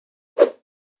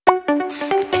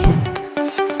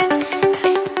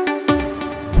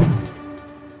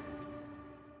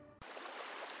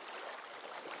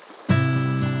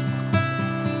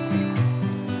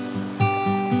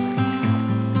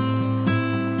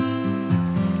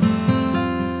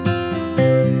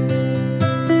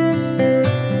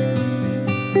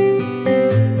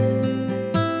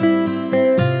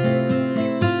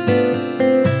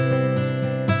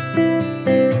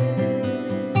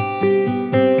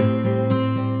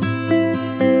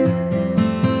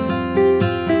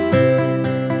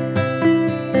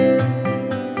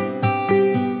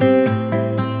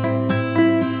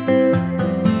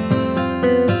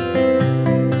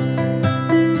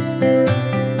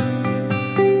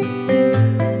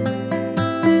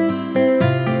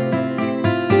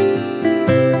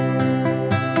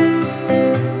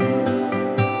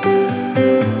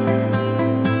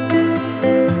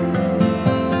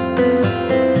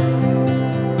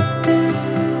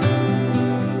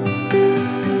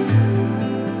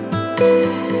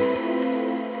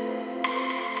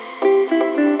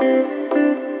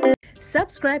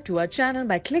subscribe to our channel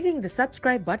by clicking the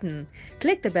subscribe button.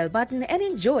 Click the bell button and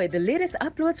enjoy the latest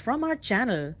uploads from our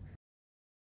channel.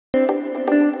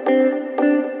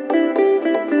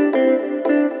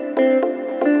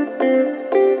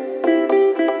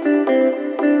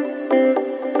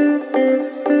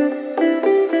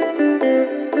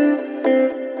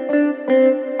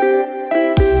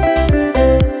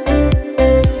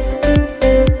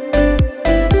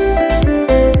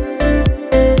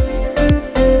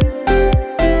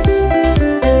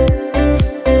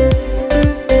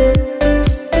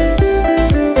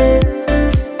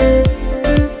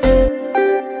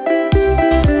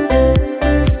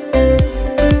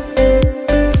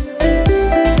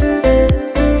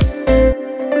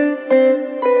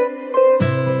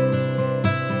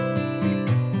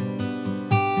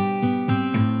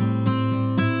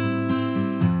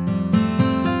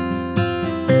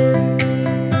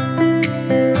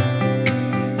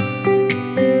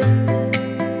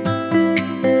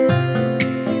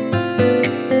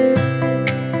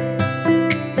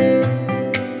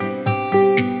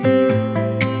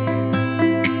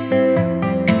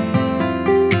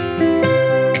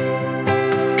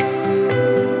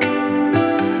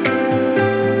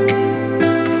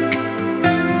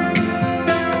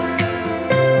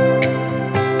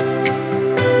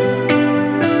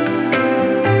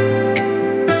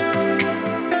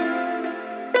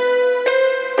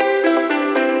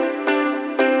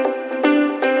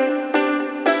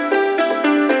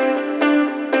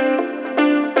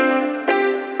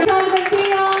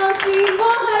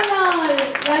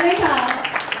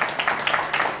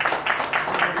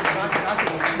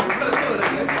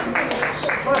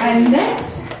 And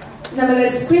next, our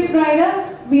script writer,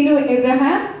 Vino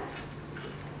Abraham.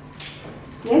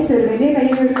 Yes, sir. And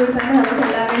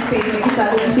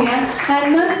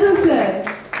Nandu sir.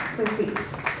 So please.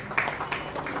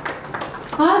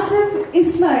 Asif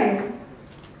Ismail.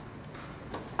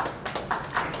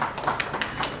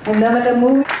 And our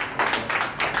movie.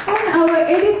 And our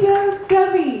editor,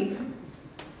 Kavi.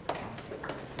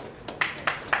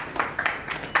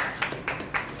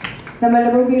 നമ്മുടെ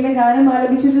മൂവിയിലെ ഗാനം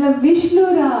ആലപിച്ചിട്ടുള്ള Vishnu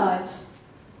Raj.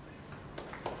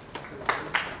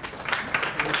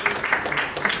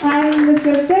 And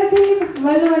Mr. Pradeep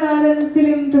വള്ളുവനാഥൻ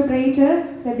film proprietor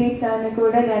Pradeep സാറിനെ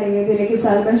കൂടെ ഞാൻ ഈ വേദിയിലേക്ക്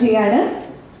സ്വാഗതം ചെയ്യാണ്.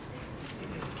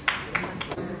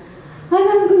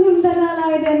 അനിയൻകുഞ്ഞും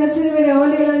തന്നാലായത് എന്ന സിനിമയുടെ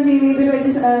ഓഡിയോ ലോഞ്ച് ഈ വേദിയിൽ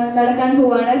വെച്ച് നടക്കാൻ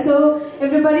പോവാണ്. So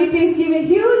everybody please give A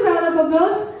huge round of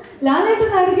applause.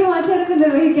 ലാലേട്ടനായിരിക്കും ആ ചടങ്ങ്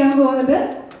നിർവഹിക്കാൻ പോകുന്നത്.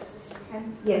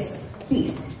 Yes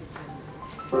please.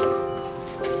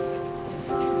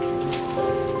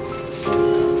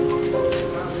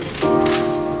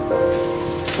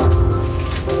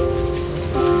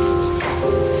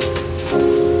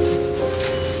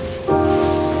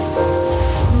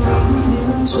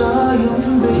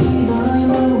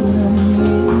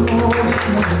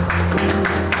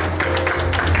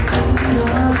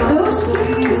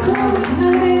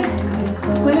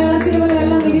 മലയാള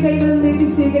സിനിമകളെല്ലാം ഇരു കൈകളും നീട്ടി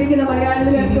സ്വീകരിക്കുന്ന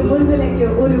മലയാളത്തിലേക്ക് മുൻപിലേക്ക്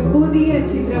ഒരു പുതിയ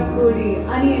ചിത്രം കൂടി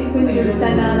അനിയൻകുഞ്ചും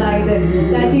തന്നാലായത്.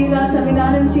 രാജീവ് ദാസ്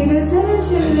സംവിധാനം ചെയ്ത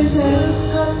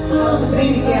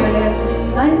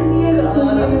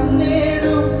അനിയൻകുഞ്ചും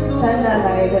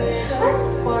തന്നാലായത്.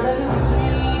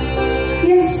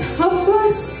 Yes, of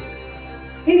course.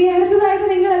 ഇനി അടുത്തതായിട്ട്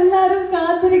നിങ്ങൾ എല്ലാവരും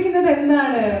കാത്തിരിക്കുന്നത്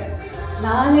എന്താണ്?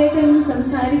 ലാലേട്ടൻ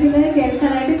സംസാരിക്കുന്നത്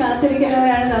കേൾക്കാനായിട്ട്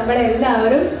കാത്തിരിക്കുന്നവരാണ് നമ്മളെ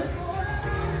എല്ലാവരും.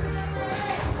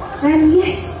 And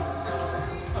yes.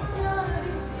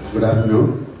 Good afternoon.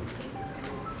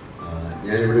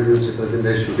 ഞാൻ ഇവിടെ ഒരു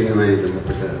ചിത്രത്തിൻ്റെ ഷൂട്ടിങ്ങുമായി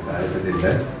ബന്ധപ്പെട്ട്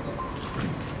താഴെത്തന്നെയുണ്ട്.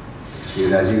 ശ്രീ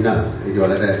രാജീവ്ന എനിക്ക്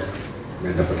വളരെ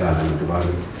വേണ്ടപ്പെട്ട ആളാണ്.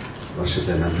 ഒരുപാട്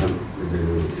വർഷത്തെ ബന്ധം എൻ്റെ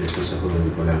ഒരു ജ്യേഷ്ഠ സഹോദരൻ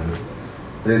പോലെയാണ്.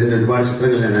 അദ്ദേഹത്തിൻ്റെ ഒരുപാട്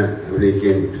ചിത്രങ്ങൾ ഞാൻ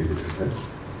അഭിനയിക്കുകയും ചെയ്തിട്ടുണ്ട്.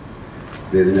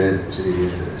 അദ്ദേഹത്തിന്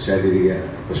ശാരീരിക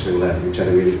പ്രശ്നങ്ങൾ ഈ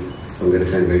ചടങ്ങിൽ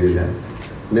പങ്കെടുക്കാൻ കഴിഞ്ഞില്ല.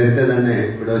 നേരത്തെ തന്നെ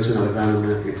ഇവിടെ വെച്ച്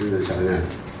നടത്താമെന്ന് കിട്ടുന്നൊരു ചടങ്ങാണ്.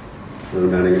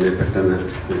 അതുകൊണ്ടാണ് ഇങ്ങനെ പെട്ടെന്ന്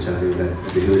ഒരു ചടങ്ങിവിടെ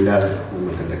അധികമില്ലാതെ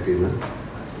നമ്മൾ കണ്ടക്ട് ചെയ്യുന്നത്.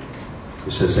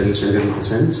 മിസ്റ്റർ സലിൽ ശങ്കർ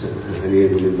പ്രസൻസ്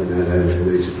അനിയൻകുഞ്ഞും തന്നാലായത്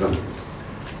എന്ന ഈ ചിത്രം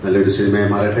നല്ലൊരു സിനിമയായി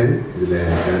മാറട്ടെ. ഇതിലെ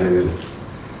ഗാനങ്ങൾ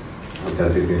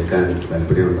ആൾക്കാർക്ക് കേൾക്കാൻ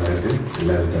താല്പര്യമുണ്ടാകട്ടെ.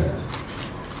 എല്ലാവർക്കും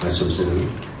ആശംസകളും.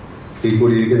 ഈ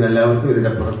കൂടിയിരിക്കുന്ന എല്ലാവർക്കും,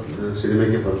 ഇതിൻ്റെ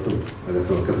സിനിമയ്ക്ക് പുറത്തും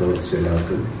അകത്തുമൊക്കെ പ്രവർത്തിച്ച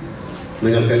എല്ലാവർക്കും,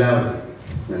 നിങ്ങൾക്കെല്ലാവർക്കും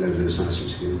നല്ലൊരു ദിവസം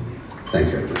ആശംസിക്കുന്നു. Thank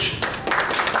you very much.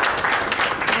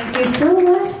 Thank you so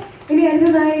much. ഇനി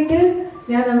അടുത്തതായിട്ട്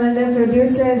ഞാൻ നമ്മളുടെ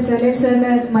പ്രൊഡ്യൂസർ സലിൽ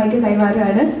സാറിന് mic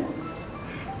കൈമാറുകയാണ്.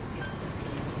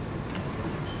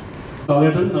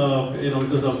 Aniyankunjum, it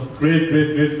is a great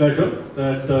pleasure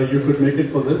that you could make it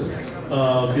for this.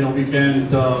 We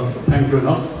can't thank you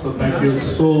enough. So thank you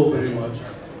so very much.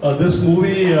 This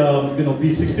movie, the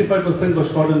 65%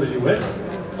 was shot in the US.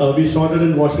 We shot it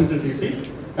in Washington, D.C.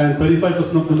 and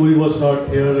 35% of the movie was shot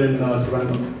here in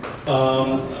Toronto.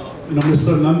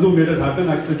 Mr. Nandu made it happen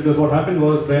actually, because what happened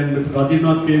was when Mr.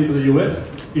 Rajivnath came to the US,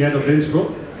 he had a brain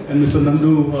stroke, and Mr.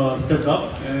 Nandu stepped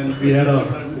up, and we had a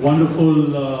wonderful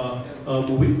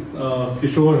movie.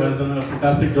 Kishore has done a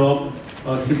fantastic job.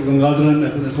 Shri Gangadharan,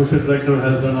 as an associate director,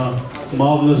 has done a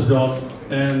marvelous job,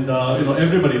 and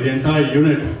everybody, the entire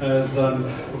unit, has done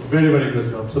a very, very good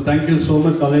job. So thank you so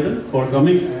much, Kalayan, for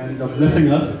coming and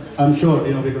blessing us. I'm sure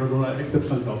we're going to do an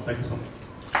exceptional job. Thank you so much.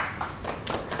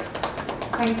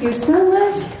 Thank you so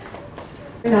much.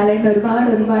 Kalayan,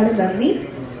 ഒരുപാട് നന്ദി.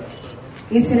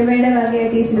 ഈ സിനിമയുടെ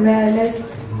ഭാഗമായിട്ട് ഈ സിനിമയുടെ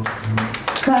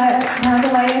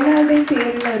ഭാഗമായ എല്ലാവരുടെയും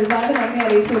പേരിൽ ഒരുപാട് നന്ദി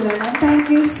അറിയിച്ചുകൊള്ളാണ്.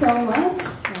 Thank you so much.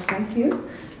 Thank you.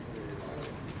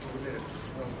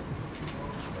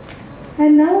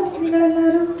 എന്നാ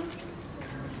നിങ്ങളെല്ലാവരും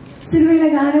സിനിമയിലെ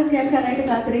ഗാനം കേൾക്കാനായിട്ട്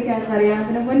കാത്തിരിക്കുകയാണെന്ന് അറിയാം.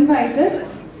 അതിന് മുൻപായിട്ട്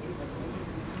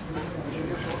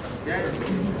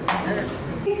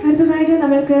അടുത്തതായിട്ട്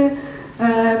നമ്മൾക്ക്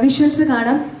വിഷ്വൽസ്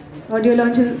കാണാം. Audio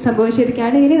launch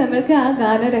സംഭവിച്ചിരിക്കുകയാണ്. ഇനി നമ്മൾക്ക് ആ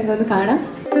ഗാനരംഗം ഒന്ന് കാണാം.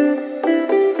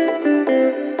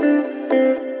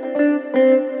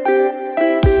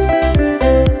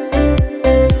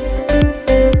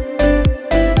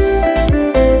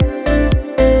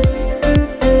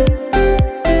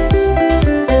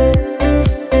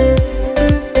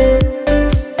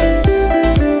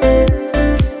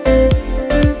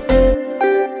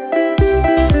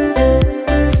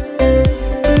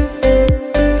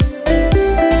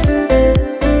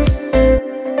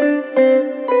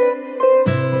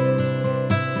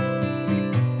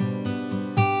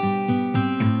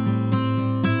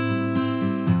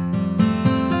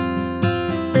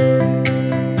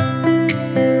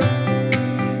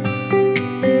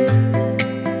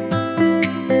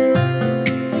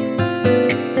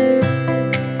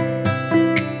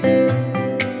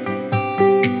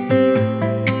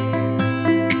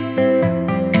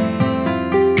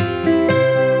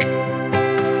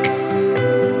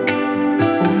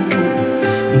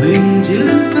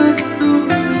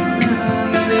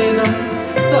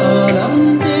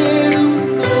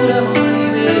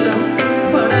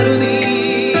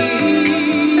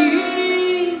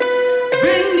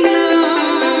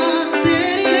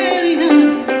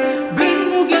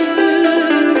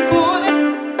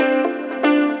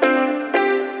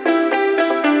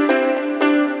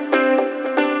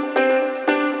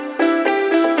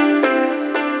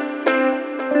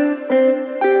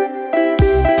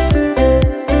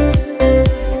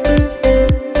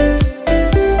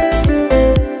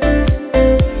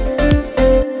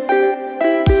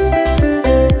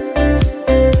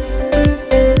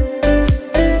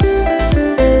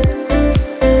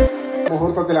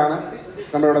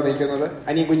 നമ്മളിവിടെ നിൽക്കുന്നത്.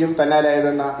 അനിയൻകുഞ്ഞും തന്നാലായതു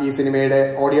എന്ന ഈ സിനിമയുടെ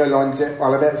ഓഡിയോ ലോഞ്ച്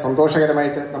വളരെ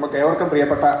സന്തോഷകരമായിട്ട് നമുക്ക് ഏവർക്കും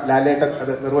പ്രിയപ്പെട്ട ലാലേട്ടൻ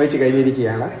അത് നിർവഹിച്ചു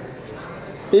കഴിഞ്ഞിരിക്കുകയാണ്.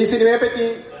 ഈ സിനിമയെപ്പറ്റി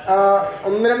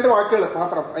ഒന്ന് രണ്ട് വാക്കുകൾ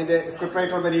മാത്രം അതിൻ്റെ സ്ക്രിപ്റ്റ്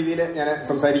റൈറ്റർ എന്ന രീതിയിൽ ഞാൻ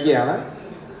സംസാരിക്കുകയാണ്.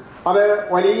 അത്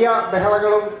വലിയ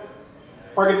ബഹളങ്ങളും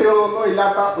പകിട്ടുകളും ഒന്നും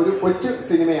ഇല്ലാത്ത ഒരു കൊച്ചു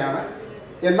സിനിമയാണ്.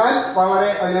 എന്നാൽ വളരെ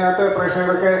അതിനകത്ത്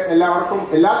പ്രേക്ഷകർക്ക് എല്ലാവർക്കും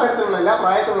എല്ലാ തരത്തിലുള്ള എല്ലാ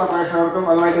പ്രായത്തിലുള്ള പ്രേക്ഷകർക്കും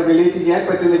അതുമായിട്ട് റിലേറ്റ് ചെയ്യാൻ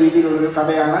പറ്റുന്ന രീതിയിലുള്ളൊരു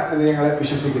കഥയാണ് എന്ന് ഞങ്ങൾ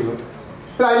വിശ്വസിക്കുന്നു.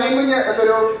 അനിയൻകുഞ്ഞ്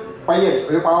എന്നൊരു പയ്യൻ,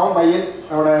 ഒരു പാവം പയ്യൻ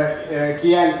നമ്മുടെ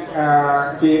കിയാൻ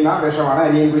ചെയ്യുന്ന വേഷമാണ്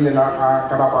അനിയൻകുഞ്ഞ് എന്ന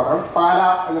കഥാപാത്രം. പാല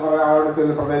എന്ന് പറയുന്ന അവിടുത്തെ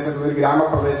ഒരു പ്രദേശത്ത് നിന്ന്, ഒരു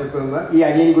ഗ്രാമപ്രദേശത്ത് നിന്ന് ഈ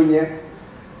അനിയൻകുഞ്ഞ്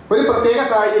ഒരു പ്രത്യേക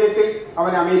സാഹചര്യത്തിൽ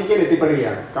അവൻ അമേരിക്കയിൽ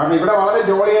എത്തിപ്പെടുകയാണ്. കാരണം ഇവിടെ വളരെ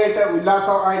ജോളിയായിട്ട്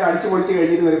ഉല്ലാസമായിട്ട് അടിച്ചു പൊളിച്ച്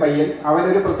കഴിഞ്ഞിരുന്ന ഒരു പയ്യൻ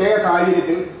അവനൊരു പ്രത്യേക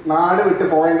സാഹചര്യത്തിൽ നാട് വിട്ട്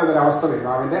പോകേണ്ട ഒരു അവസ്ഥ വരുന്നു.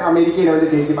 അവന്റെ അമേരിക്കയിൽ അവന്റെ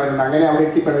ചേച്ചിമാരുണ്ട്. അങ്ങനെ അവിടെ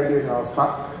എത്തിപ്പെടേണ്ടി വരുന്ന അവസ്ഥ.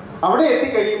 അവിടെ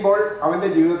എത്തിക്കഴിയുമ്പോൾ അവന്റെ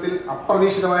ജീവിതത്തിൽ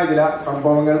അപ്രതീക്ഷിതമായ ചില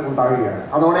സംഭവങ്ങൾ ഉണ്ടാവുകയാണ്.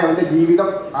 അതോടെ അവന്റെ ജീവിതം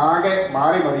ആകെ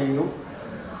മാറി മറിയുന്നു.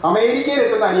 അമേരിക്കയിൽ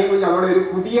എത്തുന്ന അനിയൻകുഞ്ഞ് അതോടെ ഒരു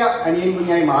പുതിയ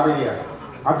അനിയൻകുഞ്ഞായി മാറുകയാണ്.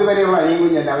 അതുവരെയുള്ള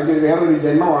അനിയൻകുഞ്ഞല്ല, അവന്റെ വേറൊരു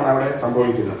ജന്മമാണ് അവിടെ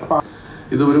സംഭവിക്കുന്നത്. അപ്പൊ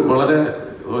ഇത് ഒരു വളരെ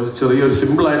ചെറിയൊരു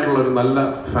സിമ്പിൾ ആയിട്ടുള്ള ഒരു നല്ല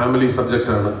ഫാമിലി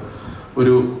സബ്ജക്റ്റാണ്.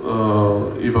 ഒരു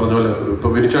ഈ പറഞ്ഞ പോലെ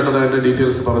ഇപ്പോൾ വിനിച്ചേട്ടൻ അതിൻ്റെ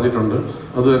ഡീറ്റെയിൽസ് പറഞ്ഞിട്ടുണ്ട്,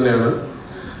 അത് തന്നെയാണ്.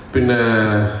 പിന്നെ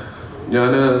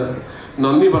ഞാൻ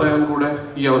നന്ദി പറയാൻ കൂടെ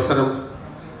ഈ അവസരം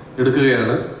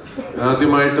എടുക്കുകയാണ്.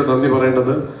 ആദ്യമായിട്ട് നന്ദി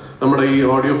പറയേണ്ടത് നമ്മുടെ ഈ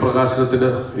ഓഡിയോ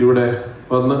പ്രകാശനത്തിന് ഇവിടെ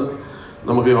വന്ന്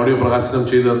നമുക്ക് ഓഡിയോ പ്രകാശനം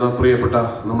ചെയ്തു തന്ന പ്രിയപ്പെട്ട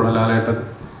നമ്മുടെ ലാലേട്ടൻ,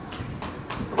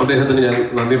 അദ്ദേഹത്തിന് ഞാൻ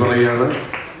നന്ദി പറയുകയാണ്.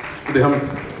 അദ്ദേഹം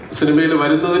സിനിമയിൽ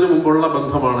വരുന്നതിന് മുമ്പുള്ള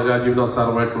ബന്ധമാണ് രാജീവ്നാഥ്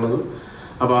സാറുമായിട്ടുള്ളത്.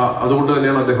 അപ്പോൾ അതുകൊണ്ട്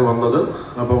തന്നെയാണ് അദ്ദേഹം വന്നത്.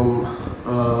 അപ്പം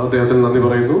അദ്ദേഹത്തിന് നന്ദി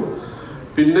പറയുന്നു.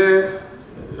 പിന്നെ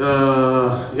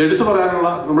എടുത്തു പറയാനുള്ള,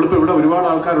 നമ്മളിപ്പോൾ ഇവിടെ ഒരുപാട്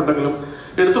ആൾക്കാരുണ്ടെങ്കിലും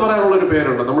എടുത്തു പറയാനുള്ള ഒരു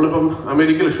പേരുണ്ട്. നമ്മളിപ്പം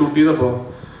അമേരിക്കയിൽ ഷൂട്ട് ചെയ്തപ്പോൾ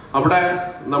അവിടെ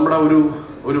നമ്മുടെ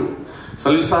ഒരു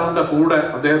സലിൽ സാറിന്റെ കൂടെ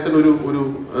അദ്ദേഹത്തിന് ഒരു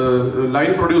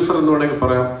ലൈൻ പ്രൊഡ്യൂസർ എന്ന് വേണമെങ്കിൽ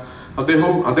പറയാം.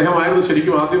 അദ്ദേഹമായിരുന്നു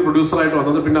ശരിക്കും ആദ്യം പ്രൊഡ്യൂസറായിട്ട്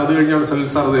വന്നത്. പിന്നെ അത് കഴിഞ്ഞാണ് സലിൽ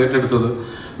സാർ അത് ഏറ്റെടുത്തത്.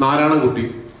 നാരായണൻകുട്ടി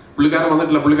പുള്ളിക്കാരൻ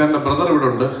വന്നിട്ടില്ല, പുള്ളിക്കാരന്റെ ബ്രദർ ഇവിടെ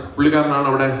ഉണ്ട്. പുള്ളിക്കാരനാണ്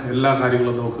അവിടെ എല്ലാ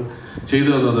കാര്യങ്ങളും നമുക്ക് ചെയ്തു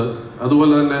തന്നത്.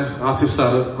 അതുപോലെ തന്നെ ആസിഫ്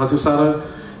സാറ്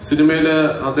സിനിമയില്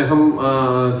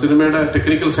സിനിമയുടെ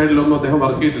ടെക്നിക്കൽ സൈഡിലൊന്നും അദ്ദേഹം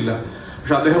വർക്ക് ചെയ്തിട്ടില്ല.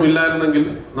 പക്ഷെ അദ്ദേഹം ഇല്ലായിരുന്നെങ്കിൽ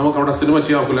നമുക്ക് അവിടെ സിനിമ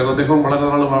ചെയ്യാൻ. അദ്ദേഹം വളരെ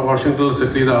നാൾ വാഷിംഗ്ടണിൽ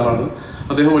സെറ്റിൽ ചെയ്ത ആളാണ്.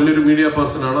 അദ്ദേഹം വലിയൊരു മീഡിയ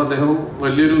പേഴ്സൺ ആണ്. അദ്ദേഹം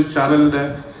വലിയൊരു ചാനലിന്റെ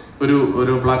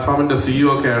ഒരു പ്ലാറ്റ്ഫോമിന്റെ CEO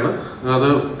ഒക്കെയാണ്. അത്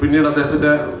പിന്നീട്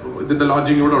അദ്ദേഹത്തിന്റെ ഇതിന്റെ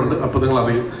ലോഞ്ചിങ് ഇവിടെ ഉണ്ട്, അപ്പൊ നിങ്ങൾ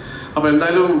അറിയും. അപ്പൊ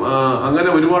എന്തായാലും അങ്ങനെ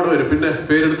ഒരുപാട് പേര്. പിന്നെ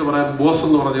പേരെടുത്ത് പറയാൻ ബോസ്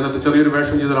എന്ന് പറഞ്ഞ ഇതിനകത്ത് ചെറിയൊരു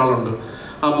വേഷം ചെയ്ത ഒരാളുണ്ട്.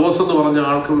 ആ ബോസ് എന്ന് പറഞ്ഞ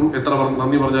ആൾക്കും എത്ര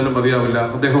നന്ദി പറഞ്ഞാലും മതിയാവില്ല.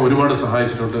 അദ്ദേഹം ഒരുപാട്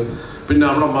സഹായിച്ചിട്ടുണ്ട്. പിന്നെ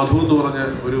അവിടെ മധു എന്ന് പറഞ്ഞ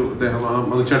ഒരു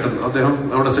മധുചേട്ടൻ, അദ്ദേഹം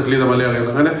അവിടെ സെറ്റിൽ ചെയ്ത മലയാളിയാണ്.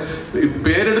 അങ്ങനെ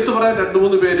പേരെടുത്ത് പറയാൻ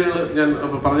 2-3 പേരുകൾ ഞാൻ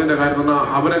പറഞ്ഞതിന്റെ കാര്യം പറഞ്ഞാൽ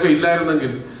അവരൊക്കെ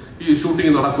ഇല്ലായിരുന്നെങ്കിൽ ഈ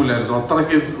ഷൂട്ടിംഗ് നടക്കില്ലായിരുന്നു.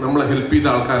 അത്രയ്ക്ക് നമ്മളെ ഹെൽപ്പ് ചെയ്ത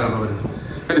ആൾക്കാരാണ് അവർ.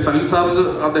 കാര്യം സലിൽ സാർക്ക്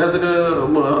അദ്ദേഹത്തിന്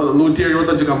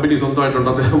 175 കമ്പനി സ്വന്തമായിട്ടുണ്ട്.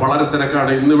 അദ്ദേഹം വളരെ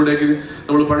തിരക്കാണ്. ഇന്നിവിടേക്ക്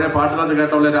നമ്മൾ പഴയ പാട്ടിനകത്ത്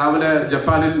കേട്ട പോലെ രാവിലെ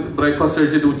ജപ്പാനിൽ ബ്രേക്ക്ഫാസ്റ്റ്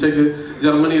കഴിച്ചിട്ട് ഉച്ചയ്ക്ക്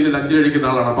ജർമ്മനിയിൽ ലഞ്ച്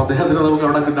കഴിക്കുന്ന ആളാണ്. അപ്പൊ അദ്ദേഹത്തിന് നമുക്ക്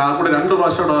അവിടെ കിട്ടും. ആ കൂടെ 2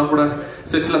 പ്രാവശ്യമാണ് ആ കൂടെ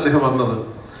സെറ്റിൽ അദ്ദേഹം വന്നത്.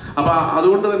 അപ്പൊ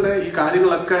അതുകൊണ്ട് തന്നെ ഈ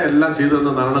കാര്യങ്ങളൊക്കെ എല്ലാം ചെയ്തു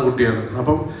തന്ന നാരായണൻകുട്ടിയാണ്.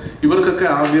 അപ്പം ഇവർക്കൊക്കെ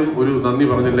ആദ്യം ഒരു നന്ദി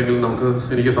പറഞ്ഞില്ലെങ്കിൽ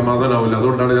എനിക്ക് സമാധാനമാവില്ല.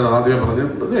 അതുകൊണ്ടാണ് ഞാൻ ആദ്യമേ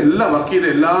പറഞ്ഞത്. എല്ലാം വർക്ക് ചെയ്ത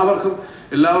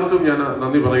എല്ലാവർക്കും ഞാൻ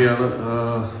നന്ദി പറയുകയാണ്.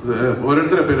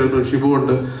 ഓരോരുത്തരുടെ പേര് ഷിബു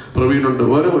ഉണ്ട്, പ്രവീൺ ഉണ്ട്,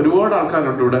 ഒരുപാട്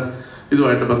ആൾക്കാരുണ്ട് ഇവിടെ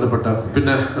ഇതുമായിട്ട് ബന്ധപ്പെട്ട.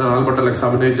 പിന്നെ ആൽബർട്ട് അലക്സ്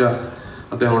അഭിനയിച്ച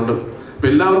അദ്ദേഹമുണ്ട്. അപ്പൊ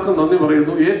എല്ലാവർക്കും നന്ദി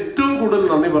പറയുന്നു. ഏറ്റവും കൂടുതൽ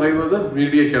നന്ദി പറയുന്നത്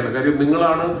മീഡിയയ്ക്കാണ്. കാര്യം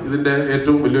നിങ്ങളാണ് ഇതിന്റെ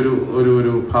ഏറ്റവും വലിയൊരു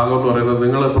ഒരു ഭാഗം എന്ന് പറയുന്നത്.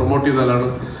 നിങ്ങൾ പ്രൊമോട്ട് ചെയ്താലാണ്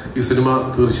ഈ സിനിമ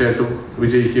തീർച്ചയായിട്ടും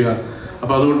വിജയിക്കുക.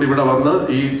 അപ്പൊ അതുകൊണ്ട് ഇവിടെ വന്ന്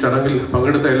ഈ ചടങ്ങിൽ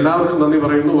പങ്കെടുത്ത എല്ലാവർക്കും നന്ദി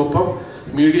പറയുന്നു. ഒപ്പം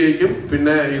മീഡിയയ്ക്കും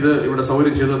പിന്നെ ഇവിടെ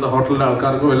സൗകര്യം ചെയ്തു തന്ന ഹോട്ടലിലെ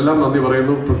ആൾക്കാർക്കും എല്ലാം നന്ദി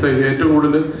പറയുന്നു. പ്രത്യേകിച്ച് ഏറ്റവും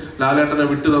കൂടുതൽ ലാലേട്ടനെ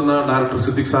വിട്ടു തന്ന ഡയറക്ടർ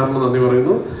സിദ്ദിഖ് സാറിന് നന്ദി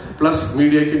പറയുന്നു. പ്ലസ്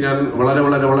മീഡിയയ്ക്ക് ഞാൻ വളരെ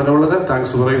വളരെ വളരെ വളരെ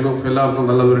താങ്ക്സ് പറയുന്നു. എല്ലാവർക്കും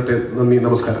നല്ലത് വരട്ടെ. നന്ദി,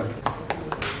 നമസ്കാരം.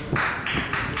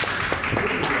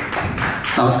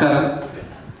 നമസ്കാരം.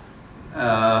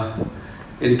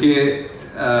 എനിക്ക്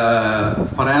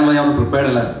പറയാനുള്ള ഞാൻ പ്രിപ്പയർഡ്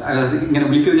അല്ല. ഇങ്ങനെ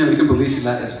വിളിക്കുന്നത് ഞാൻ ഒരിക്കലും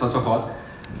പ്രതീക്ഷിച്ചില്ല. ഫസ്റ്റ് ഓഫ് ഓൾ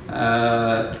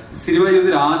സിനിമ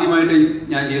ജീവിതത്തിൽ ആദ്യമായിട്ട്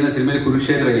ഞാൻ ചെയ്യുന്ന സിനിമയിൽ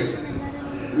കുരുക്ഷേത്രയിൽ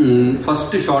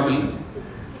ഫസ്റ്റ് ഷോട്ടിൽ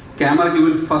ക്യാമറയ്ക്ക്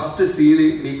മുന്നിൽ ഫസ്റ്റ് സീന്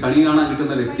ഈ കണി കാണാൻ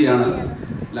കിട്ടുന്ന വ്യക്തിയാണ്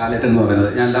ലാലേട്ടൻ എന്ന് പറയുന്നത്.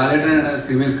 ഞാൻ ലാലേട്ടനാണ്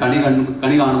സിനിമയിൽ കണി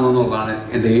കാണുന്നതെന്നുള്ളതാണ്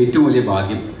എൻ്റെ ഏറ്റവും വലിയ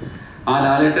ഭാഗ്യം. ആ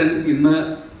ലാലേട്ടൻ ഇന്ന്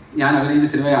ഞാൻ അഭിനയിച്ച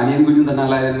സിനിമ അനിയൻകുഞ്ചും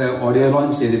തന്നാലായതിന്റെ ഓഡിയോ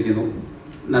ലോഞ്ച് ചെയ്തിരിക്കുന്നു.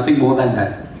 Nothing more than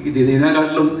that.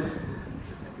 ഇതിനെക്കാട്ടിലും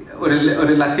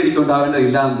ഒരു ലക്ക് എനിക്ക്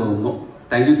ഉണ്ടാവേണ്ടതില്ല എന്ന് തോന്നുന്നു.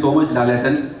 താങ്ക് യു സോ മച്ച്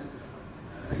ലാലേട്ടൻ,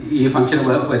 ഈ ഫംഗ്ഷൻ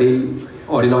വരെയും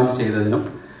ഓഡിയോ ലോഞ്ച് ചെയ്തതിനും.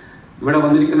 ഇവിടെ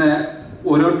വന്നിരിക്കുന്ന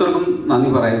ഓരോരുത്തർക്കും നന്ദി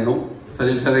പറയുന്നു.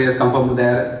 Salil sir has come from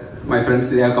there, my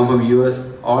friends they have come from US,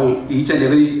 all each and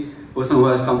every person who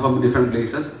has come from different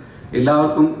places.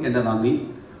 എല്ലാവർക്കും എൻ്റെ നന്ദി.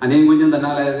 അനിയൻകുഞ്ചും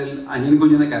തന്നാലായതിൽ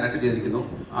അനിയൻകുഞ്ചെന്ന ക്യാരക്ടർ ചെയ്തിരിക്കുന്നു.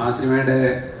 ആ സിനിമയുടെ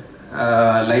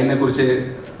ലൈനിനെ കുറിച്ച്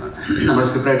നമ്മുടെ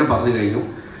സ്ക്രിപ്റ്റ് റൈറ്റർ പറഞ്ഞു കഴിഞ്ഞു.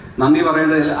 നന്ദി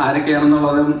പറയേണ്ടതിൽ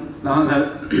ആരൊക്കെയാണെന്നുള്ളതും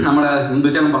നമ്മുടെ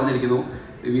ഹിന്ദുചാനം പറഞ്ഞിരിക്കുന്നു.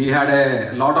 We had a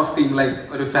lot of team, like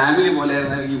ഒരു ഫാമിലി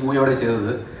പോലെയാണ് ഈ മൂവിയോടെ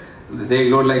ചെയ്തത്. ദേ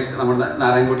ഇൻക്ലൂഡ് ലൈക്ക് നമ്മുടെ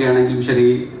നാരായൺകുട്ടി ആണെങ്കിലും ശരി,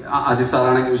 ആസിഫ് സാർ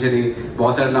ആണെങ്കിലും ശരി,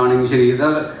 ബോസേട്ടനാണെങ്കിലും ശരി,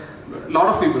 ലോട്ട്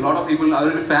ഓഫ് പീപ്പിൾ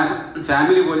അവരൊരു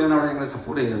ഫാമിലി പോലെയാണ് അവിടെ ഞങ്ങളെ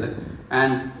സപ്പോർട്ട് ചെയ്തത്.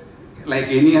 And like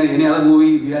any other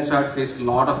movie, we also had faced a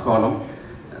lot of problem.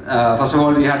 First of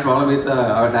all, we had problem with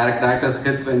our director's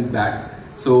health went bad,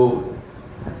 so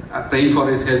praying for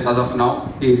his health as of now.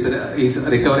 He's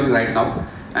recovering right now.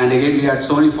 And again, we had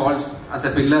so many faults as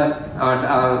a pillar.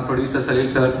 Our producer Salil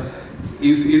sir,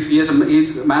 if he's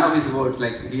a man of his word,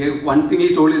 like one thing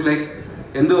he told is like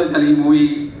endu vachal ee movie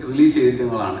release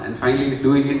cheyidikkunnalana, and finally he's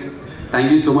doing it. Thank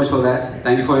you so much for that.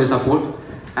 Thank you for your support,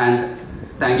 and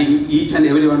thanking each and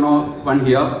everyone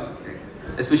here,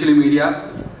 especially media.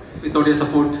 Without your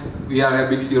support, we are a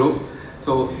big zero.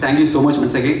 So thank you so much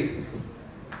once again.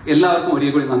 എല്ലാവർക്കും ഒരേ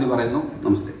കൂടി നന്ദി പറയുന്നു.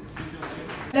 നമസ്തേ.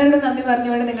 എല്ലാവരോടും നന്ദി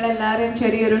പറഞ്ഞുകൊണ്ട് നിങ്ങൾ എല്ലാവരും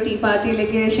ചെറിയൊരു ടീ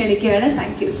പാർട്ടിയിലേക്ക് ക്ഷണിക്കുകയാണ്.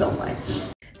 Thank you so much.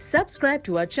 Subscribe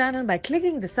to our channel by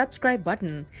clicking the subscribe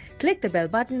button. Click the bell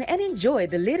button and enjoy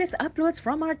the latest uploads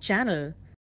from our channel.